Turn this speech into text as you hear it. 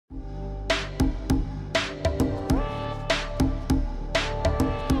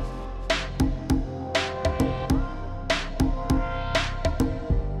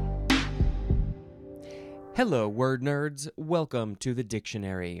Hello, word nerds. Welcome to the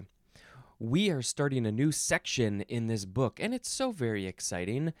dictionary. We are starting a new section in this book, and it's so very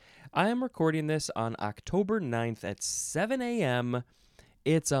exciting. I am recording this on October 9th at 7 a.m.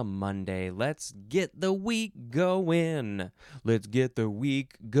 It's a Monday. Let's get the week going. Let's get the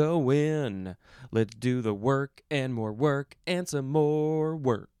week going. Let's do the work and some more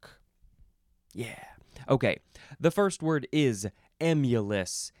work. Yeah. Okay. The first word is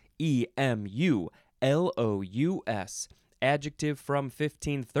emulous. E-M-U-L-O-U-S. Adjective from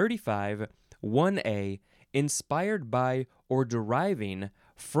 1535. 1a. Inspired by or deriving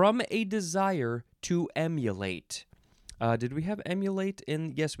from a desire to emulate. Did we have emulate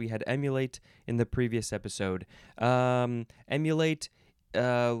in? Yes, we had emulate in the previous episode. Emulate,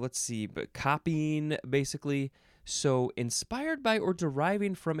 let's see, but copying, basically. So, inspired by or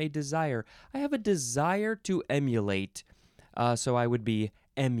deriving from a desire. I have a desire to emulate, so I would be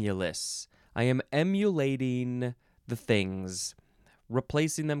emulous. I am emulating the things,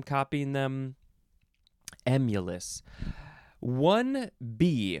 replacing them, copying them. Emulous.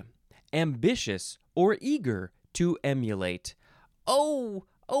 1b. Ambitious or eager to emulate. Oh,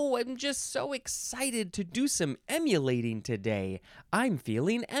 I'm just so excited to do some emulating today. I'm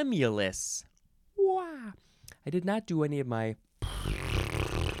feeling emulous. Wow. I did not do any of my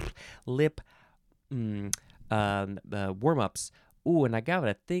lip warm-ups. Ooh, and I got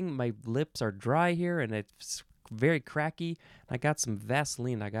a thing. My lips are dry here, and it's very cracky. I got some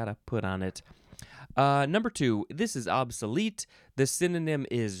Vaseline I got to put on it. Number 2, this is obsolete. The synonym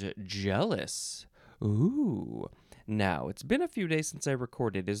is jealous. Ooh. Now, it's been a few days since I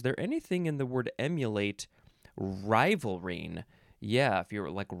recorded. Is there anything in the word emulate rivaling? Yeah, if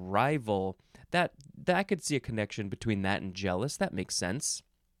you're like rival, that I could see a connection between that and jealous. That makes sense.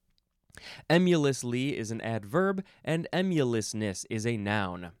 Emulously is an adverb, and emulousness is a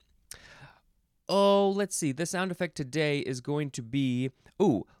noun. Oh, let's see. The sound effect today is going to be...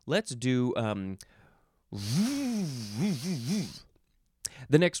 Ooh, let's do...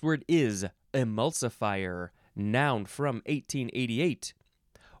 The next word is emulsifier, noun from 1888.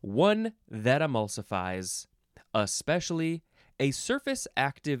 One that emulsifies, especially a surface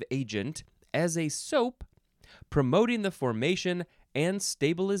active agent as a soap, promoting the formation and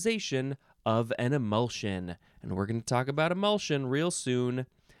stabilization of an emulsion. And we're going to talk about emulsion real soon.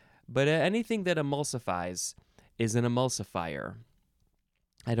 But anything that emulsifies is an emulsifier.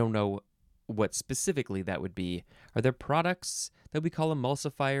 I don't know what specifically that would be. Are there products that we call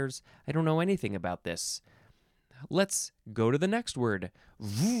emulsifiers? I don't know anything about this. Let's go to the next word.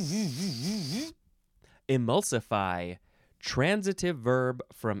 Emulsify. Transitive verb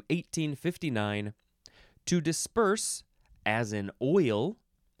from 1859. To disperse, as in oil,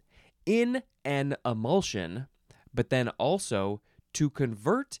 in an emulsion, but then also to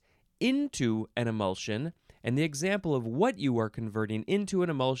convert into an emulsion. And the example of what you are converting into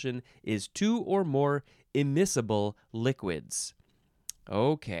an emulsion is 2 or more immiscible liquids.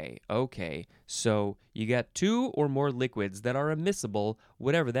 Okay. So you got 2 or more liquids that are immiscible,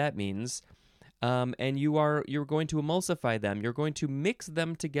 whatever that means. And you're going to emulsify them. You're going to mix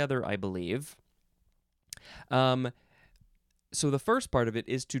them together, I believe. So the first part of it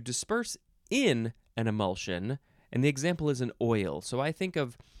is to disperse in an emulsion, and the example is an oil. So I think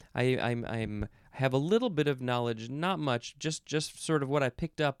of I have a little bit of knowledge, not much, just sort of what I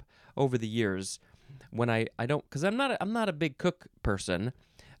picked up over the years. When I don't, because I'm not a big cook person.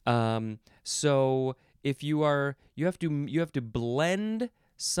 So if you have to blend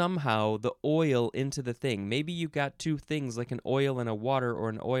somehow the oil into the thing. Maybe you got 2 things like an oil and a water, or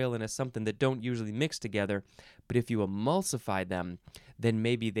an oil and a something that don't usually mix together. But if you emulsify them, then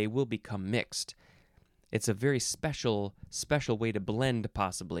maybe they will become mixed. It's a very special way to blend,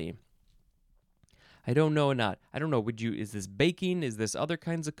 possibly. I don't know. Is this baking? Is this other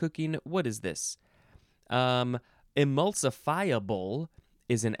kinds of cooking? What is this? Emulsifiable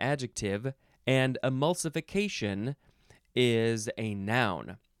is an adjective, and emulsification is a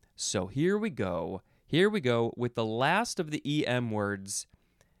noun. So here we go with the last of the EM words.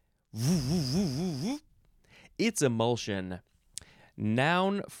 It's emulsion.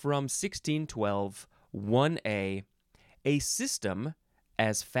 Noun from 1612. 1a. A system,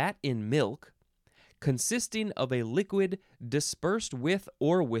 as fat in milk, consisting of a liquid dispersed with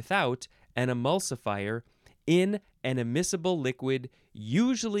or without an emulsifier in an immiscible liquid,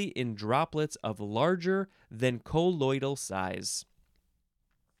 usually in droplets of larger than colloidal size.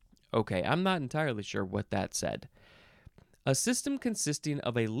 Okay, I'm not entirely sure what that said. A system consisting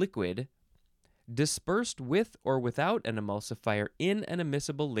of a liquid dispersed with or without an emulsifier in an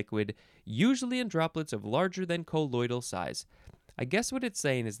immiscible liquid, usually in droplets of larger than colloidal size. I guess what it's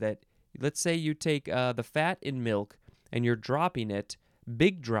saying is that let's say you take the fat in milk and you're dropping it,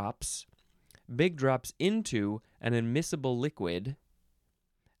 big drops into an immiscible liquid,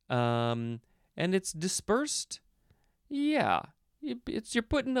 and it's dispersed. Yeah, you're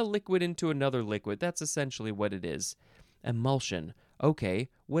putting a liquid into another liquid. That's essentially what it is. Emulsion. Okay,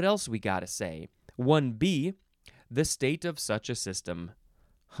 what else we gotta say? 1b, the state of such a system.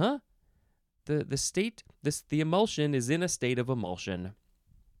 Huh? The emulsion is in a state of emulsion.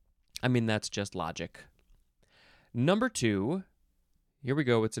 I mean, that's just logic. Number 2, here we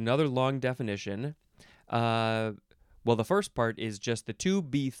go. It's another long definition. Well, the first part is just the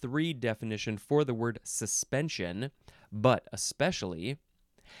 2b3 definition for the word suspension, but especially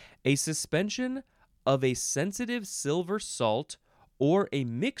a suspension of a sensitive silver salt or a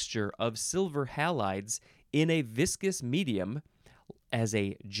mixture of silver halides in a viscous medium as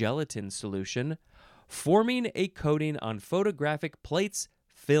a gelatin solution, forming a coating on photographic plates,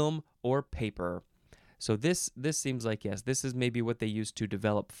 film, or paper. So this seems like, yes, this is maybe what they use to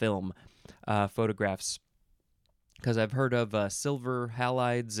develop film photographs, because I've heard of silver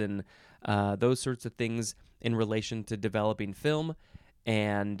halides and those sorts of things in relation to developing film,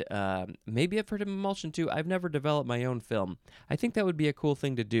 and maybe I've heard of emulsion too. I've never developed my own film. I think that would be a cool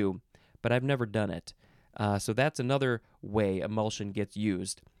thing to do, but I've never done it. So that's another way emulsion gets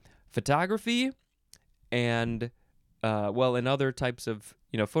used. Photography and, and other types of,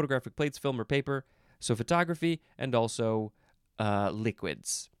 photographic plates, film, or paper. So photography and also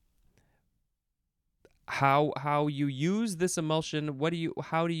liquids. How you use this emulsion? You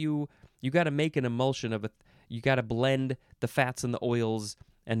got to make an emulsion of it. You got to blend the fats and the oils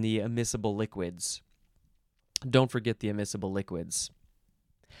and the immiscible liquids. Don't forget the immiscible liquids.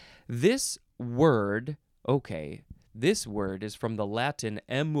 This word is from the Latin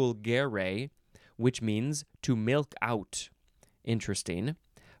emulgere, which means to milk out. Interesting.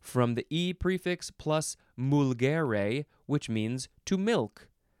 From the e prefix plus mulgere, which means to milk,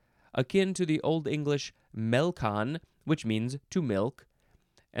 akin to the Old English melkon, which means to milk,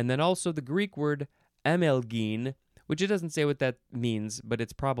 and then also the Greek word emelgene, which it doesn't say what that means, but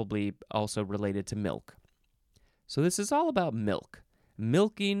it's probably also related to milk. So this is all about milk.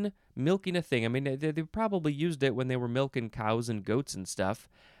 Milking a thing. I mean, they probably used it when they were milking cows and goats and stuff,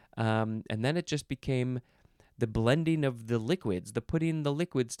 and then it just became the blending of the liquids, the putting the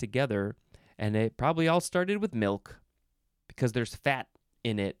liquids together, and it probably all started with milk because there's fat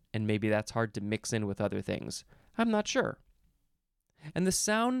in it, and maybe that's hard to mix in with other things. I'm not sure. And the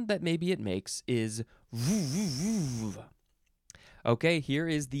sound that maybe it makes is okay, here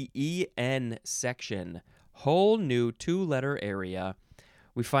is the EN section. Whole new 2-letter area.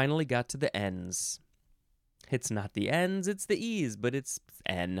 We finally got to the N's. It's not the N's, it's the E's, but it's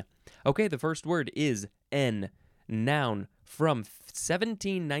N. Okay, the first word is N. Noun from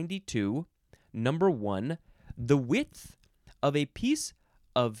 1792. Number 1, the width of a piece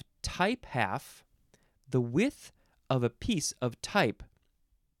of type half. The width of a piece of type.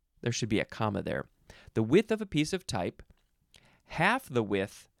 There should be a comma there. The width of a piece of type, half the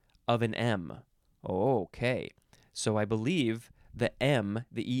width of an M. Okay, so I believe the M,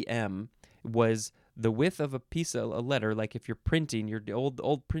 the EM, was the width of a piece of a letter. Like if you're printing, your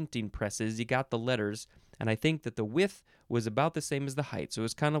old printing presses, you got the letters, and I think that the width was about the same as the height. So it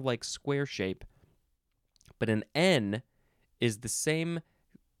was kind of like square shape. But an N is the same.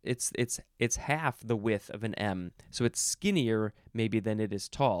 It's half the width of an M, so it's skinnier maybe than it is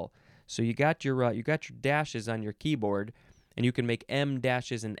tall. So you got your dashes on your keyboard, and you can make M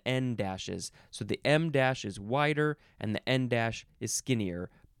dashes and N dashes. So the M dash is wider and the N dash is skinnier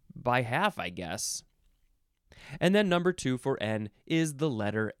by half, I guess. And then number 2 for N is the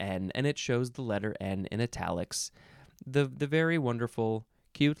letter N, and it shows the letter N in italics. The very wonderful,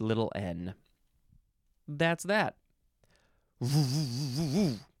 cute little N. That's that.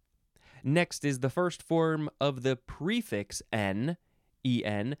 Next is the first form of the prefix N,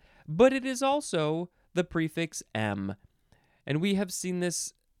 EN, but it is also the prefix M. And we have seen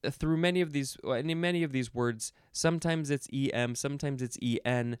this through many of these words. Sometimes it's EM, sometimes it's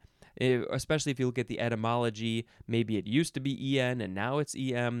EN, especially if you look at the etymology. Maybe it used to be EN and now it's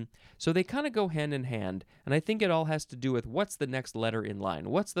EM. So they kind of go hand in hand. And I think it all has to do with what's the next letter in line.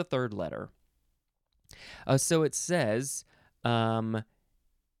 What's the third letter? So it says, I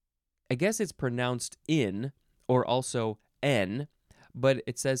guess it's pronounced in or also N, but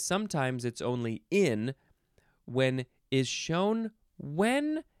it says sometimes it's only in when is shown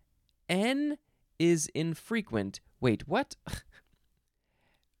when N is infrequent. Wait, what?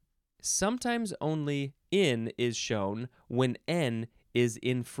 Sometimes only in is shown when N is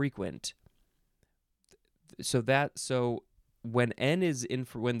infrequent. So when n is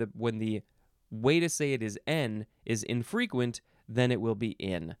when the way to say it is n is infrequent, then it will be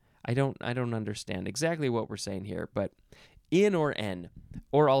in. I don't understand exactly what we're saying here, but in or n,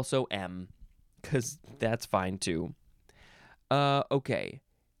 or also m, because that's fine too. Okay,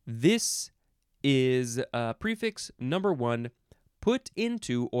 this is prefix number 1, put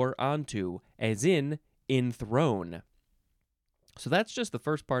into or onto, as in enthrone. So that's just the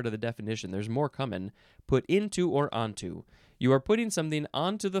first part of the definition. There's more coming. Put into or onto. You are putting something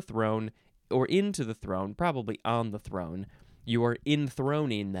onto the throne or into the throne, probably on the throne. You are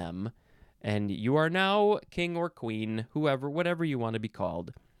enthroning them, and you are now king or queen, whoever, whatever you want to be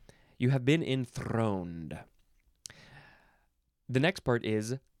called. You have been enthroned. The next part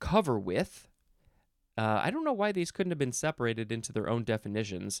is cover with. I don't know why these couldn't have been separated into their own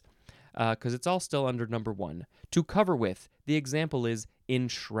definitions, because it's all still under number 1. To cover with. The example is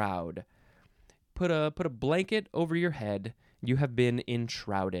enshroud. Put a blanket over your head. You have been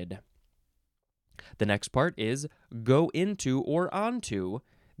enshrouded. The next part is go into or onto.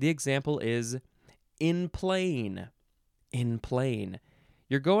 The example is in plane. In plane.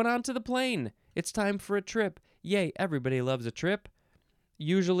 You're going onto the plane. It's time for a trip. Yay, everybody loves a trip.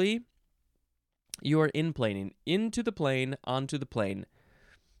 Usually, you are in planing. Into the plane, onto the plane.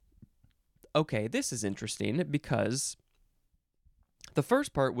 Okay, this is interesting because the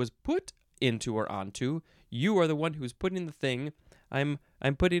first part was put into or onto. You are the one who's putting the thing. I'm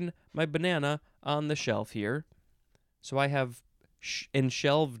putting my banana on the shelf here. So I have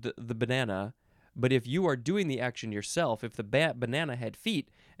enshelved the banana. But if you are doing the action yourself, if the banana had feet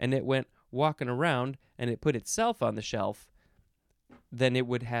and it went walking around and it put itself on the shelf, then it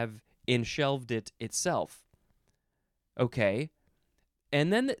would have enshelved it itself. Okay.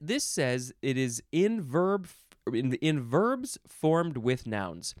 And then this says it is in verbs formed with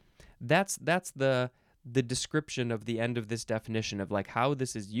nouns. That's the description of the end of this definition of like how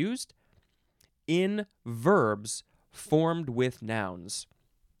this is used. In verbs formed with nouns.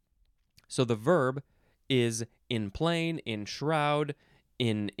 So the verb is in plane, in shroud,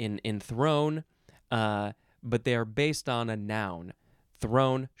 in throne, but they are based on a noun.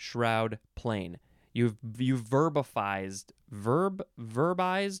 Throne, shroud, plane. You've verbifized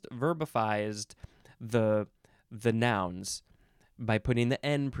the nouns by putting the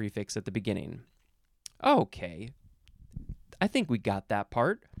n prefix at the beginning. Okay. I think we got that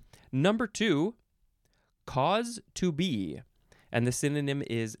part. Number 2, cause to be. And the synonym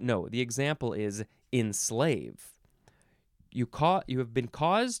is, the example is enslave. You have been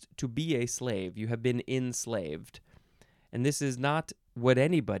caused to be a slave. You have been enslaved. And this is not what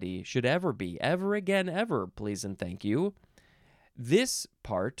anybody should ever be, ever again, ever, please and thank you. This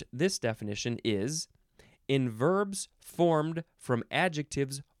definition is in verbs formed from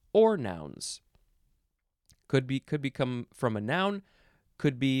adjectives or nouns. Could come from a noun,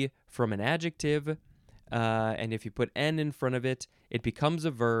 could be from an adjective, and if you put n in front of it, it becomes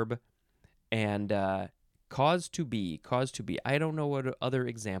a verb. And cause to be. I don't know what other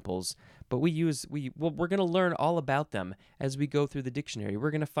examples, but we're going to learn all about them as we go through the dictionary.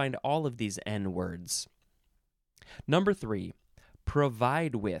 We're going to find all of these n words. Number 3,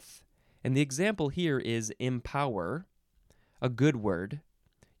 provide with. And the example here is empower, a good word.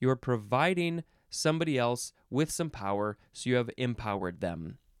 You are providing somebody else with some power, so you have empowered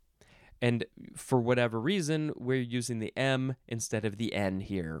them. And for whatever reason, we're using the m instead of the n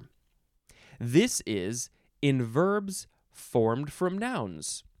here. This is in verbs formed from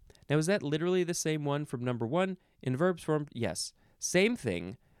nouns. Now, is that literally the same one from number 1? In verbs formed? Yes. Same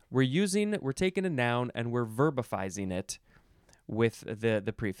thing. We're taking a noun and we're verbifying it with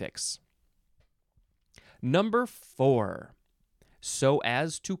the prefix. Number 4, so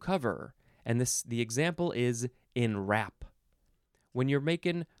as to cover. And the example is enwrap. When you're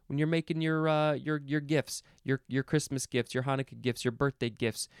making your gifts, your Christmas gifts, your Hanukkah gifts, your birthday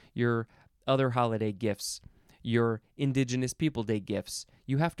gifts, your other holiday gifts, your Indigenous People Day gifts,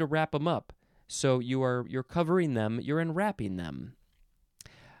 you have to wrap them up. So you're covering them, you're enwrapping them.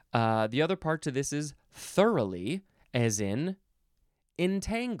 The other part to this is thoroughly, as in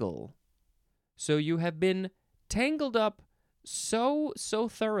entangle. So you have been tangled up so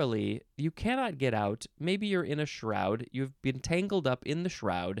thoroughly you cannot get out. Maybe you're in a shroud. You've been tangled up in the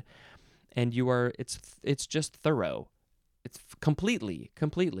shroud, and it's just thorough. It's completely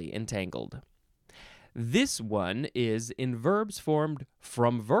entangled. This one is in verbs formed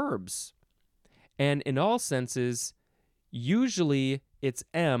from verbs. And in all senses, usually it's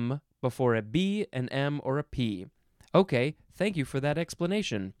M before a B, an M, or a P. Okay, thank you for that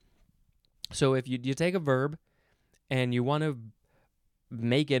explanation. So if you take a verb and you want to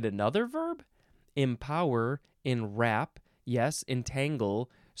make it another verb, empower, enwrap, yes,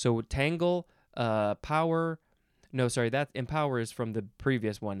 entangle. So tangle, power. No, sorry, that empower is from the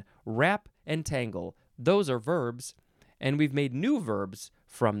previous one. Wrap and tangle. Those are verbs, and we've made new verbs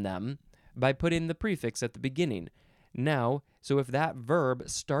from them by putting the prefix at the beginning. Now, so if that verb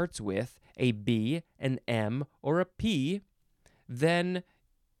starts with a B, an M, or a P, then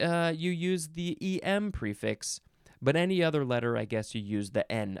you use the EM prefix, but any other letter, I guess you use the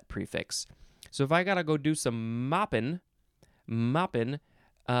N prefix. So if I gotta go do some mopping,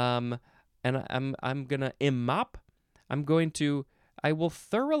 and I'm gonna immop, I will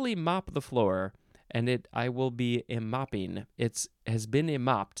thoroughly mop the floor, and I will be immopping. It has been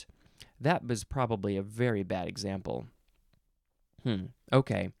immopped. That was probably a very bad example.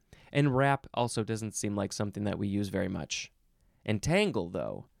 Okay. And wrap also doesn't seem like something that we use very much. Entangle,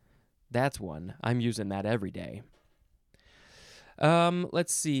 though, that's one. I'm using that every day.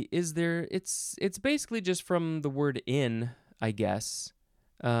 Let's see. It's basically just from the word in, I guess.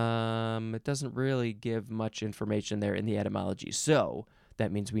 It doesn't really give much information there in the etymology. So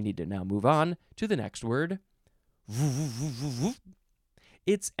that means we need to now move on to the next word.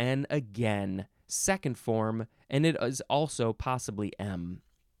 It's N again, second form, and it is also possibly M.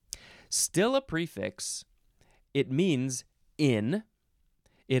 Still a prefix. It means in.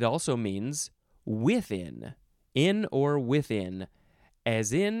 It also means within, in or within,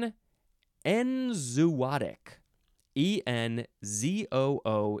 as in enzootic. Enzootic.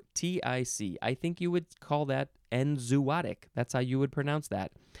 I think you would call that enzootic. That's how you would pronounce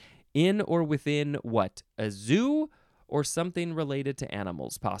that. In or within what? A zoo or something related to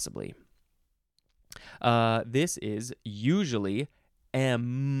animals, possibly. This is usually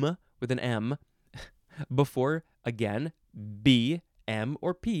M with an M before, again, B, M,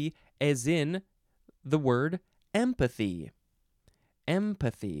 or P, as in the word empathy.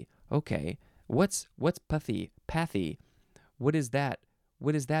 Empathy. Okay. What's pathy? Pathy. What is that?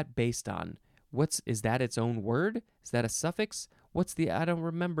 What is that based on? Is that its own word? Is that a suffix? I don't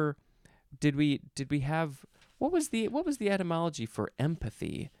remember. Did we have what was the etymology for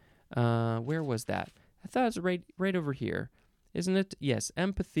empathy? Where was that? I thought it was right over here. Isn't it? Yes,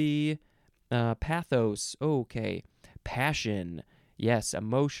 empathy, pathos. Okay. Passion. Yes,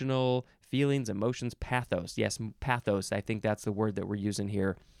 emotional feelings, emotions, pathos. Yes, pathos. I think that's the word that we're using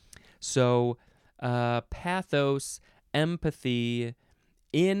here. So, pathos, empathy,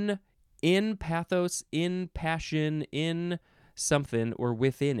 in pathos, in passion, in something or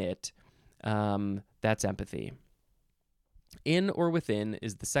within it. That's empathy. In or within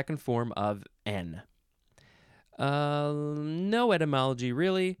is the second form of N. No etymology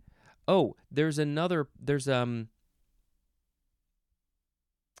really. Oh,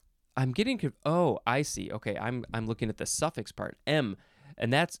 I see. Okay, I'm looking at the suffix part. M.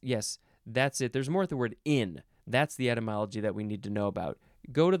 And that's it. There's more at the word in. That's the etymology that we need to know about.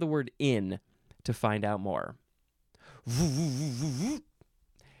 Go to the word in to find out more.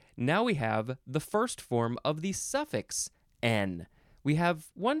 Now we have the first form of the suffix N. We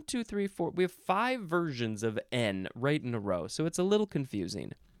have 1, 2, 3, 4. We have 5 versions of N right in a row, so it's a little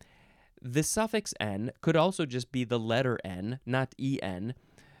confusing. The suffix N could also just be the letter N, not EN.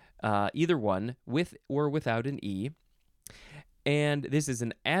 Either one, with or without an E. And this is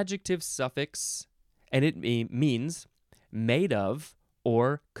an adjective suffix, and it means made of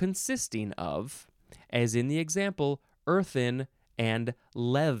or consisting of, as in the example, earthen and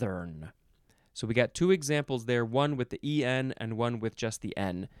leathern. So we got 2 examples there, one with the EN and one with just the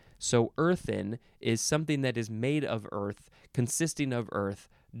N. So earthen is something that is made of earth, consisting of earth,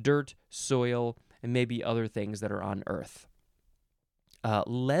 dirt, soil, and maybe other things that are on earth.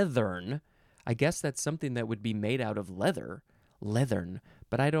 Leathern, I guess that's something that would be made out of leather. Leathern,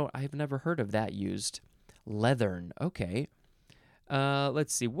 but I've never heard of that used. Leathern, okay.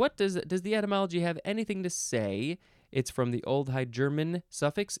 Let's see, does the etymology have anything to say? It's from the Old High German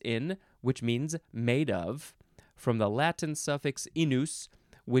suffix in, which means made of, from the Latin suffix inus,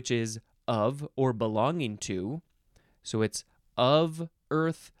 which is of or belonging to. So it's of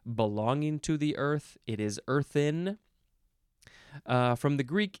earth, belonging to the earth. It is earthen. From the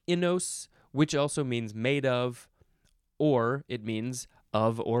Greek inos, which also means made of, or it means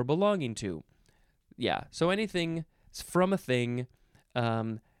of or belonging to. Yeah, so anything from a thing.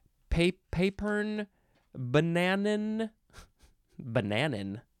 Papern, bananen.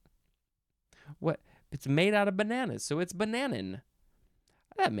 What? It's made out of bananas, so it's bananen.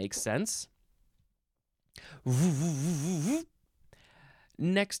 That makes sense.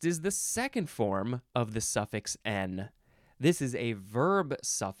 Next is the second form of the suffix N. This is a verb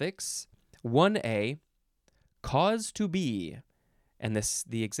suffix, 1A, cause to be. And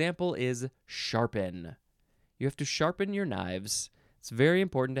the example is sharpen. You have to sharpen your knives. It's very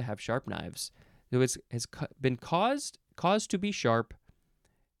important to have sharp knives. So it's has been caused to be sharp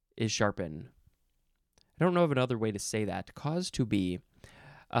is sharpen. I don't know of another way to say that. Cause to be.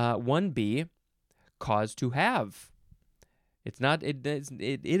 1B, cause to have. It's not. It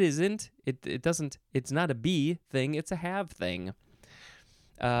isn't. It doesn't. It's not a be thing. It's a have thing.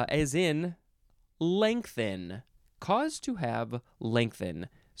 As in, lengthen. Cause to have, lengthen.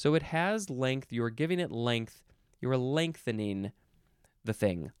 So it has length. You're giving it length. You're lengthening the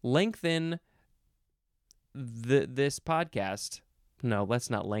thing. Lengthen this podcast. No,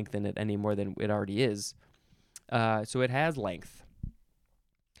 let's not lengthen it any more than it already is. So it has length.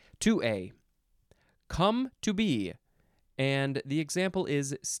 2A, come to be. And the example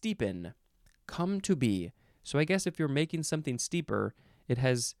is steepen. Come to be. So I guess if you're making something steeper, it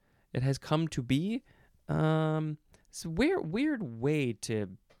has come to be. It's a weird way to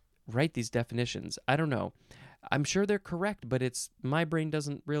write these definitions. I don't know. I'm sure they're correct, but my brain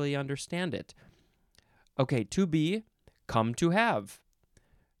doesn't really understand it. Okay, to be, come to have.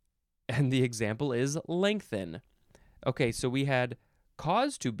 And the example is lengthen. Okay, so we had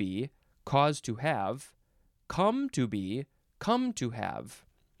cause to be, cause to have, come to be, come to have.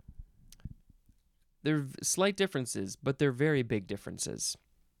 They're slight differences, but they're very big differences.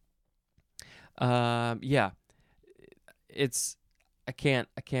 Yeah, I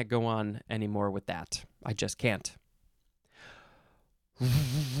can't go on anymore with that. I just can't.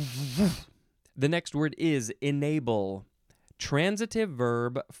 The next word is enable. Transitive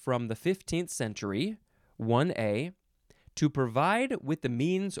verb from the 15th century, 1A, to provide with the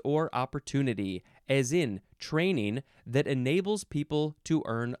means or opportunity, as in training that enables people to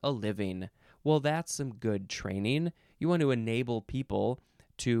earn a living. Well, that's some good training. You want to enable people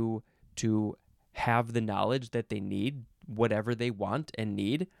to have the knowledge that they need, whatever they want and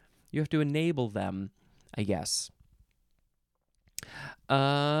need. You have to enable them, I guess.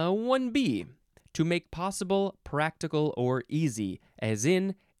 1B, to make possible, practical, or easy, as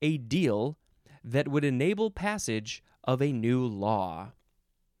in a deal that would enable passage of a new law.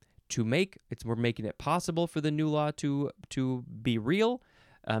 We're making it possible for the new law to be real,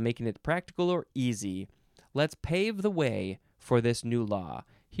 making it practical or easy. Let's pave the way for this new law.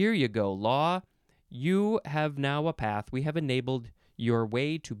 Here you go, law. You have now a path. We have enabled your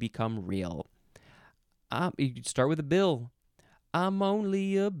way to become real. You start with a bill. I'm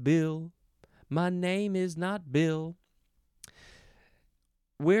only a bill. My name is not Bill.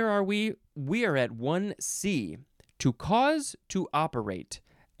 Where are we? We are at 1C. To cause to operate,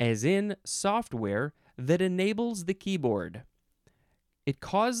 as in software that enables the keyboard. It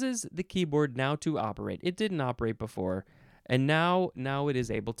causes the keyboard now to operate. It didn't operate before, and now it is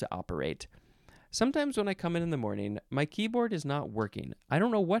able to operate. Sometimes when I come in the morning, my keyboard is not working. I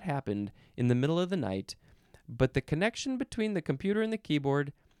don't know what happened in the middle of the night, but the connection between the computer and the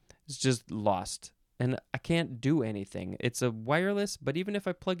keyboard is just lost, and I can't do anything. It's a wireless, but even if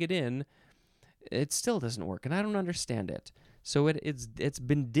I plug it in, it still doesn't work, and I don't understand it. So it's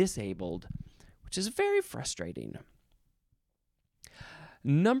been disabled, which is very frustrating.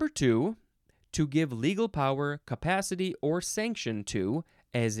 Number 2, to give legal power, capacity, or sanction to,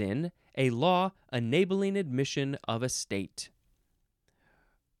 as in a law enabling admission of a state.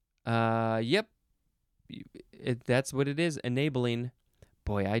 Yep, that's what it is, enabling.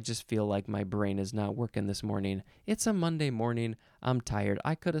 Boy, I just feel like my brain is not working this morning. It's a Monday morning. I'm tired.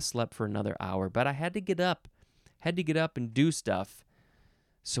 I could have slept for another hour, but I had to get up. And do stuff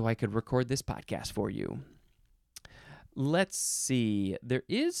so I could record this podcast for you. Let's see. There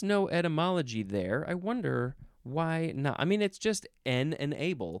is no etymology there. I wonder why not. I mean, it's just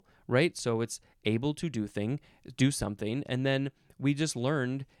enable, right? So it's able to do something, and then we just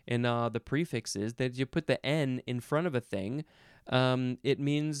learned in the prefixes that you put the N in front of a thing. It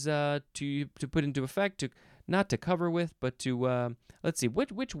means to put into effect, to not to cover with, but to let's see,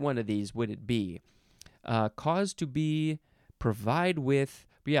 which one of these would it be? Cause to be, provide with,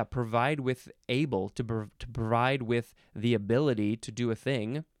 able to provide with the ability to do a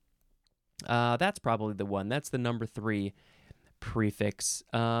thing. That's probably the one. That's the number 3 prefix.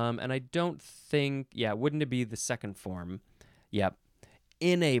 And I don't think, wouldn't it be the second form? Yep.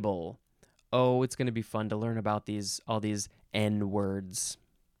 Enable. Oh, it's going to be fun to learn about all these N words.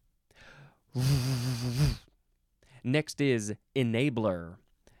 Next is enabler.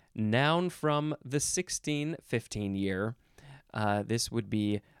 Noun from the 1615 year. This would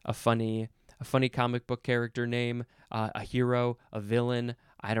be a funny comic book character name, a hero, a villain,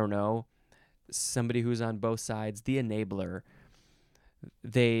 I don't know, somebody who's on both sides, the enabler.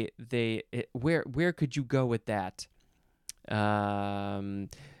 Where could you go with that?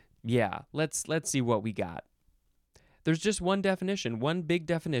 Let's see what we got. There's just one definition, one big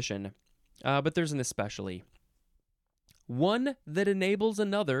definition, but there's an especially. One that enables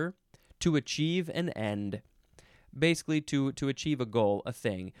another to achieve an end. Basically, to achieve a goal, a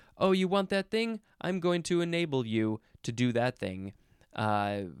thing. Oh, you want that thing? I'm going to enable you to do that thing.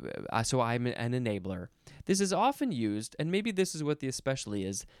 So I'm an enabler. This is often used, and maybe this is what the especially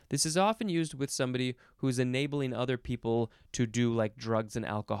is. This is often used with somebody who's enabling other people to do like drugs and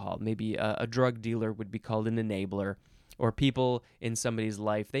alcohol. Maybe a drug dealer would be called an enabler. Or people in somebody's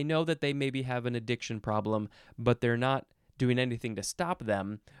life, they know that they maybe have an addiction problem, but they're not doing anything to stop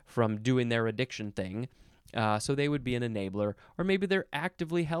them from doing their addiction thing. So they would be an enabler, or maybe they're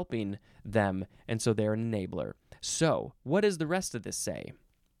actively helping them, and so they're an enabler. So, what does the rest of this say?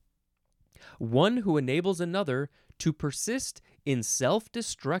 One who enables another to persist in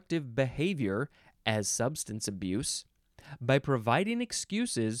self-destructive behavior as substance abuse by providing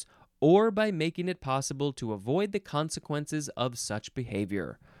excuses or by making it possible to avoid the consequences of such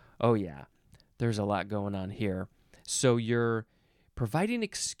behavior. Oh yeah, there's a lot going on here. So you're providing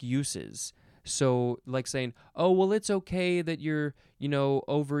excuses. So, like saying, oh, well, it's okay that you're,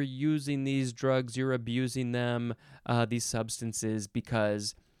 overusing these drugs, you're abusing them, these substances,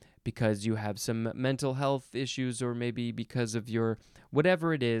 because you have some mental health issues, or maybe because of your,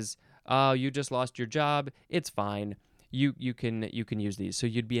 whatever it is, you just lost your job, it's fine. You can use these. So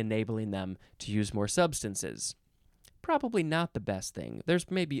you'd be enabling them to use more substances. Probably not the best thing. There's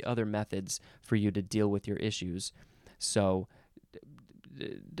maybe other methods for you to deal with your issues. So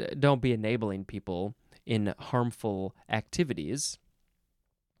don't be enabling people in harmful activities.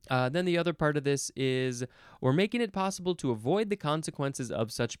 Then the other part of this is, or making it possible to avoid the consequences of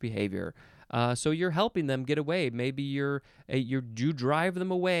such behavior. So you're helping them get away. Maybe you drive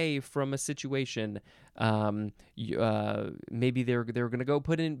them away from a situation. Maybe they're going to go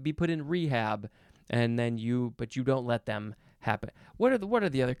be put in rehab, and then but you don't let them happen. What are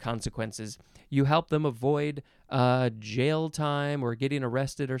the other consequences? You help them avoid jail time or getting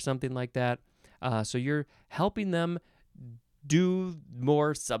arrested or something like that. So you're helping them do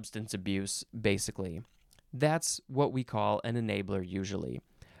more substance abuse, basically. That's what we call an enabler usually.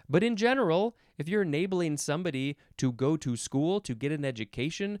 But in general, if you're enabling somebody to go to school, to get an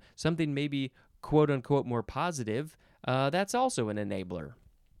education, something maybe quote-unquote more positive, that's also an enabler.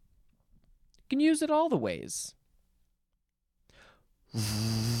 You can use it all the ways.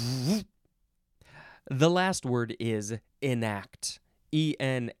 The last word is enact.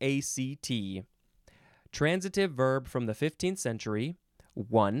 E-N-A-C-T. Transitive verb from the 15th century.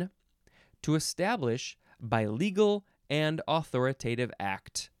 1. To establish by legal and authoritative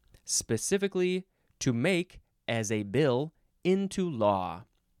act. Specifically, to make as a bill into law.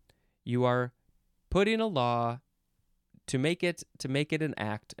 You are putting a law to make it an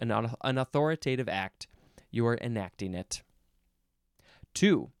act, an authoritative act. You are enacting it.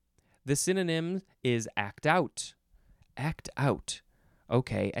 2. The synonym is act out. Act out.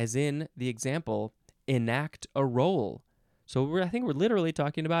 Okay, as in the example, enact a role. So I think we're literally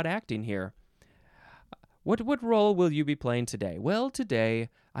talking about acting here. What role will you be playing today? Well, today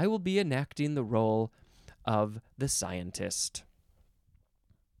I will be enacting the role of the scientist.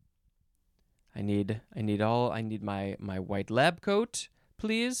 I need my white lab coat,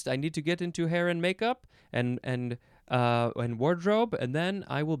 please. I need to get into hair and makeup and wardrobe, and then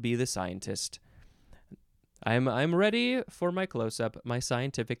I will be the scientist. I'm ready for my close-up, my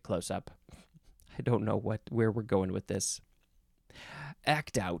scientific close-up. I don't know where we're going with this.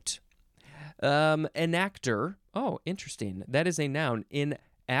 Act out. An actor. Oh, interesting. That is a noun. In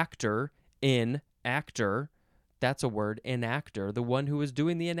actor. That's a word. Enactor. The one who is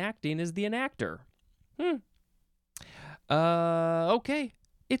doing the enacting is the enactor. Okay.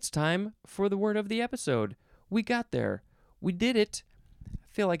 It's time for the word of the episode. We got there. We did it. I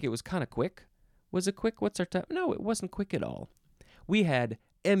feel like it was kind of quick. Was it quick? What's our time? No, it wasn't quick at all. We had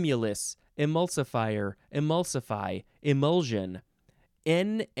emulous, emulsifier, emulsify, emulsion,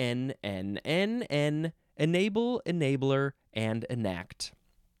 enable, enabler, and enact.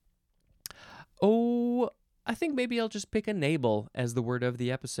 Oh, I think maybe I'll just pick enable as the word of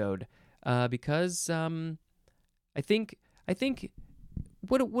the episode, because I think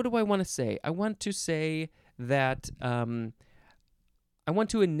what do I want to say? I want to say that I want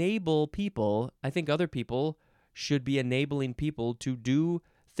to enable people. I think other people should be enabling people to do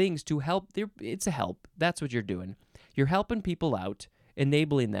things to help. It's a help. That's what you're doing. You're helping people out,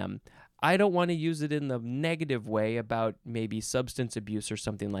 enabling them. I don't want to use it in the negative way about maybe substance abuse or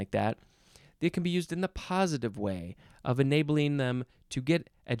something like that. It can be used in the positive way of enabling them to get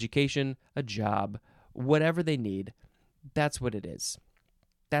education, a job, whatever they need. That's what it is.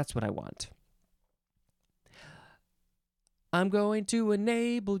 That's what I want. I'm going to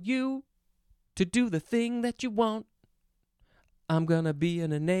enable you to do the thing that you want. I'm gonna be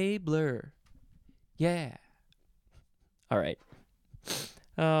an enabler. Yeah. All right.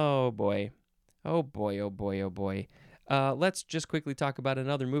 Oh, boy. Oh, boy, oh, boy, oh, boy. Let's just quickly talk about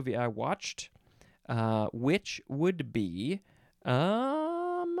another movie I watched, which would be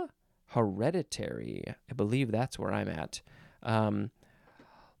Hereditary. I believe that's where I'm at.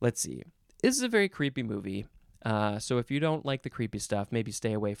 Let's see. This is a very creepy movie, so if you don't like the creepy stuff, maybe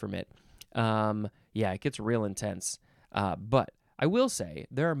stay away from it. Yeah, it gets real intense. But I will say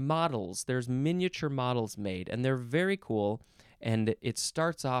there are models. There's miniature models made, and they're very cool. And it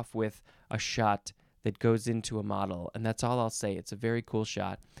starts off with a shot that goes into a model, and that's all I'll say. It's a very cool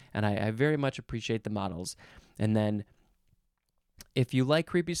shot, and I very much appreciate the models. And then, if you like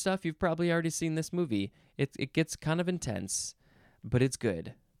creepy stuff, you've probably already seen this movie. It gets kind of intense, but it's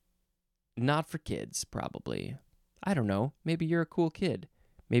good. Not for kids, probably. I don't know. Maybe you're a cool kid.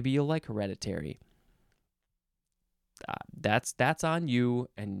 Maybe you'll like Hereditary. That's on you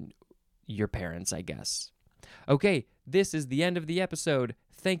and your parents, I guess. Okay, this is the end of the episode.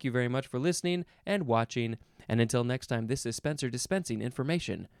 Thank you very much for listening and watching. And until next time, this is Spencer dispensing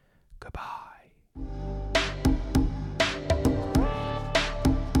information. Goodbye.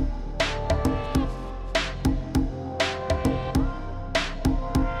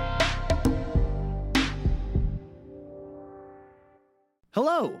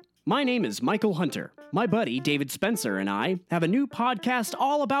 Hello, my name is Michael Hunter. My buddy David Spencer and I have a new podcast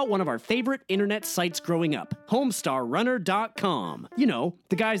all about one of our favorite internet sites growing up, HomestarRunner.com. You know,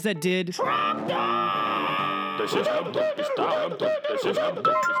 the guys that did This is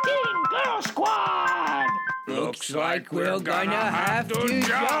Teen Girl Squad! Looks like we're gonna have to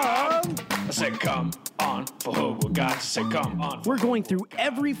jump! I said come on, for who we got to say come on. We're going through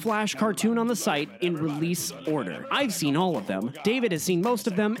every Flash cartoon on the site in release order. I've seen all of them, David has seen most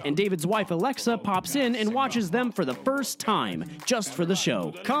of them, and David's wife Alexa pops in and watches them for the first time, just for the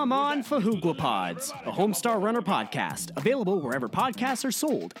show. Come on, Fahoogwapods, a Homestar Runner podcast, available wherever podcasts are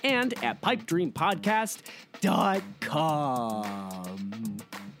sold, and at pipedreampodcast.com.